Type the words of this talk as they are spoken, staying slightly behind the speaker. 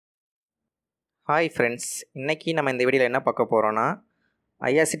Hi friends, இன்றைக்கி நம்ம இந்த வீடியோவில் என்ன பார்க்க போகிறோன்னா,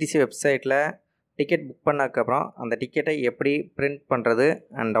 ஐஆர்சிடிசி வெப்சைட்டில் டிக்கெட் புக் பண்ணதுக்கப்புறம் அந்த டிக்கெட்டை எப்படி பிரிண்ட் பண்ணுறது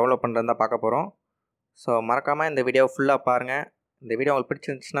அண்ட் டவுன்லோட் பண்ணுறது தான் பார்க்க போகிறோம். ஸோ மறக்காமல் இந்த வீடியோவை ஃபுல்லாக பாருங்கள். இந்த வீடியோ உங்களுக்கு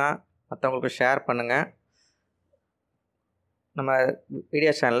பிடிச்சிருந்துச்சுன்னா மற்றவங்களுக்கு ஷேர் பண்ணுங்கள். நம்ம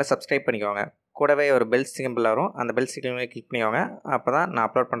வீடியோ சேனலை சப்ஸ்கிரைப் பண்ணிக்கோங்க. கூடவே ஒரு பெல் சிம்பிள் வரும், அந்த பெல் சிம்பிளை கிளிக் பண்ணிக்கோங்க. அப்போ தான் நான்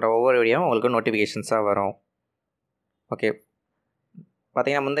அப்லோட் பண்ணுற ஒவ்வொரு வீடியோவும் உங்களுக்கு நோட்டிஃபிகேஷன்ஸாக வரும். ஓகே,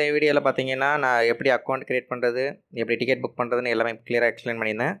 பார்த்தீங்கன்னா முந்தைய வீடியோவில் பார்த்தீங்கன்னா நான் எப்படி அக்கௌண்ட் க்ரியேட் பண்ணுறது, எப்படி டிக்கெட் புக் பண்ணுறதுன்னு எல்லாமே கிளியராக எக்ஸ்பிளைன்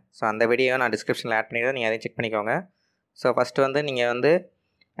பண்ணியிருந்தேன். ஸோ அந்த வீடியோ நான் டிஸ்கிரிப்ஷனில் ஆட் பண்ணிடுறேன், நீங்கள் அதையும் செக் பண்ணிக்கோங்க. ஸோ ஃபஸ்ட்டு நீங்கள்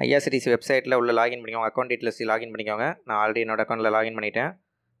ஐஆர்சிடிசி வெப்சைட்டில் உள்ள லாகின் பண்ணிக்கோங்க. அக்கௌண்ட் டீட்டெயில்ஸ் லாகின் பண்ணிக்கோங்க. நான் ஆல்ரெடி என்னோடய அக்கௌண்ட்டில் லாகின் பண்ணிட்டேன்.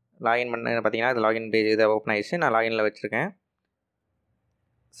 லாகின் பண்ண பார்த்தீங்கன்னா அது லாகின் பேஜ் இதை ஓப்பன் ஆகிடுச்சு. நான் லாகினில் வச்சுருக்கேன்.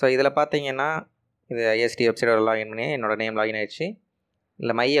 ஸோ இதில் பார்த்தீங்கன்னா இது ஐஆர்சிடி வெப்சைட்டோட லாகின் பண்ணி என்னோடய நேம் லாகின் ஆகிடுச்சு.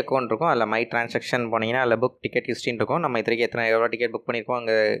 இல்லை மை அக்கௌண்ட் இருக்கும், அதில் மை ட்ரான்சாக்ஷன் போனீங்கன்னா அதில் புக் டிக்கெட் ஹிஸ்ட்ரின்னு இருக்கும். நம்ம இதுவரைக்கும் எவ்வளோ டிக்கெட் புக் பண்ணியிருக்கோம்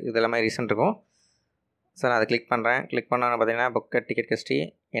அங்கே இது எல்லாமே ரீசன்ட் இருக்கும். ஸோ நான் அதை கிளிக் பண்ணுறேன். கிளிக் பண்ணால் பார்த்தீங்கன்னா புக் டிக்கெட் ஹிஸ்ட்ரி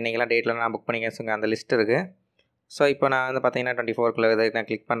என்றைக்கெல்லாம் டேட்டில் நான் புக் பண்ணிக்கேன். ஸோ அந்த லிஸ்ட் இருக்குது. ஸோ இப்போ நான் பார்த்தீங்கன்னா 24 இதை நான்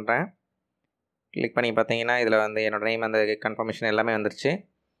கிளிக் பண்ணுறேன். கிளிக் பண்ணி பார்த்தீங்கன்னா இதில் என்னோடய நேம் அந்த கன்ஃபர்மேஷன் எல்லாமே வந்துருச்சு.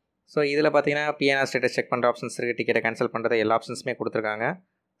 ஸோ இதில் பார்த்தீங்கன்னா பிஎன்ஆர் ஸ்டேட்டஸ் செக் பண்ணுற ஆப்ஷன்ஸ் இருக்குது, டிக்கெட்டை கேன்சல் பண்ணுறது எல்லா ஆப்ஷன்ஸுமே கொடுத்துருக்காங்க.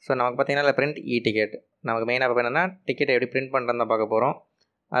 ஸோ நமக்கு பார்த்தீங்கன்னா இல்லை பிரிண்ட் இ டிக்கெட் நமக்கு மெயினாக என்னென்னா டிக்கெட்டை எப்படி பிரிண்ட் பண்ணுறதுன்னு தான் பார்க்க போகிறோம்.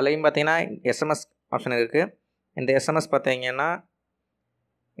 அதுலேயும் பார்த்தீங்கன்னா எஸ்எம்எஸ் ஆப்ஷன் இருக்குது. இந்த எஸ்எம்எஸ் பார்த்தீங்கன்னா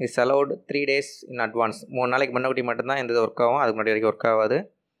it's allowed 3 days in advance. 3 நாளைக்கு முன்னாடி மட்டும்தான் இந்த இது ஒர்க் ஆகும், அதுக்கு முன்னாடி வரைக்கும் ஒர்க் ஆகாது.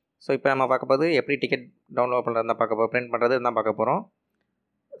 ஸோ இப்போ நம்ம பார்க்க போது எப்படி டிக்கெட் டவுன்லோட் பண்ணுறது தான் பார்க்க போகிறோம், பிரிண்ட் பண்ணுறது தான் பார்க்க போகிறோம்.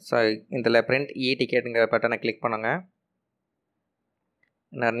 ஸோ இதில் பிரிண்ட் இ டிக்கெட்டுங்கிற பட்டனை கிளிக் பண்ணுங்கள்.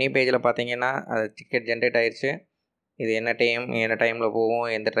 நான் நியூ பேஜில் பார்த்தீங்கன்னா அது டிக்கெட் ஜென்ரேட் ஆகிடுச்சு. இது என்ன டைமில் போகும்,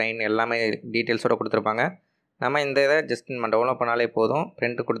 எந்த ட்ரெயின் எல்லாமே டீட்டெயில்ஸோடு கொடுத்துருப்பாங்க. நம்ம இந்த இதை ஜஸ்ட் நம்ம டவுன்லோட் பண்ணாலே போதும்.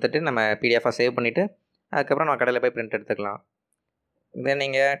 பிரிண்ட் கொடுத்துட்டு நம்ம பிடிஎஃபாக சேவ் பண்ணிவிட்டு அதுக்கப்புறம் நம்ம கடையில் போய் பிரிண்ட் எடுத்துக்கலாம். இதே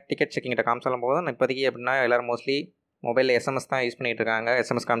நீங்கள் டிக்கெட் செக்கிங்கிட்ட காமிச்சாலும் போதும். இப்போதைக்கு எப்படின்னா எல்லோரும் மோஸ்ட்லி மொபைலில் எஸ்எம்எஸ் தான் யூஸ் பண்ணிகிட்டு இருக்காங்க.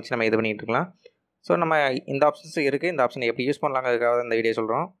 எஸ்எம்எஸ் காமிச்சு நம்ம இது பண்ணிகிட்டு இருக்கலாம். ஸோ நம்ம இந்த ஆப்ஷன்ஸ் இருக்குது. இந்த ஆப்ஷன் எப்படி யூஸ் பண்ணலாங்கிறதுக்காக இந்த வீடியோ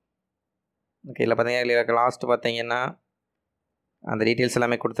சொல்கிறோம். ஓகே, இல்லை பார்த்தீங்கன்னா லாஸ்ட்டு பார்த்தீங்கன்னா அந்த டீட்டெயில்ஸ்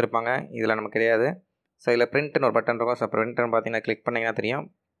எல்லாமே கொடுத்துருப்பாங்க. இதில் நமக்கு கிடையாது. ஸோ இதில் பிரிண்ட்னு ஒரு பட்டன் இருக்கும். ஸோ பிரிண்ட்னு பார்த்தீங்கன்னா கிளிக் பண்ணிங்கன்னா தெரியும்.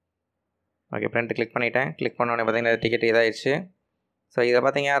 ஓகே, பிரிண்ட் கிளிக் பண்ணிட்டேன். கிளிக் பண்ணோடனே பார்த்தீங்கன்னா டிக்கெட் இதாகிடுச்சு. ஸோ இதை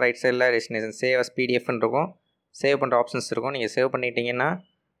பார்த்தீங்கன்னா ரைட் சைடில் டெஸ்டினேஷன் சேவ் அஸ் பிடிஎஃப்னு இருக்கும். சேவ் பண்ணுற ஆப்ஷன்ஸ் இருக்கும். நீங்கள் சேவ் பண்ணிட்டீங்கன்னா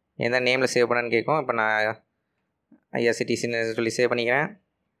எந்த நேமில் சேவ் பண்ணேன்னு கேட்கும். இப்போ நான் ஐஆர்சிடிசின்னு சொல்லி சேவ் பண்ணிக்கிறேன்.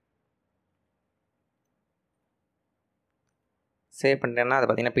 சேவ் பண்ணிட்டேன்னா அது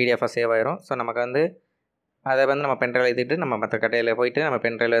பார்த்திங்கன்னா பிடிஎஃபாக சேவ் ஆயிரும். ஸோ நமக்கு அதை நம்ம பென்ட்ரைவில் எழுதிட்டு நம்ம மற்ற கடையில் போயிட்டு நம்ம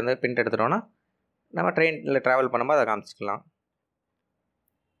பென்ட்ரைவில் பிரிண்ட் எடுத்துட்டோன்னா நம்ம ட்ரெயினில் ட்ராவல் பண்ணும்போது அதை காமிச்சிக்கலாம்.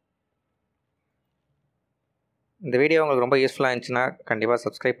 இந்த வீடியோ உங்களுக்கு ரொம்ப யூஸ்ஃபுல்லாக இருந்துச்சுன்னா கண்டிப்பாக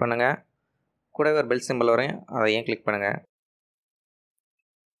சப்ஸ்கிரைப் பண்ணுங்கள். கூடவே ஒரு பெல் சிம்பிள் வரும், அதையும் கிளிக் பண்ணுங்கள்.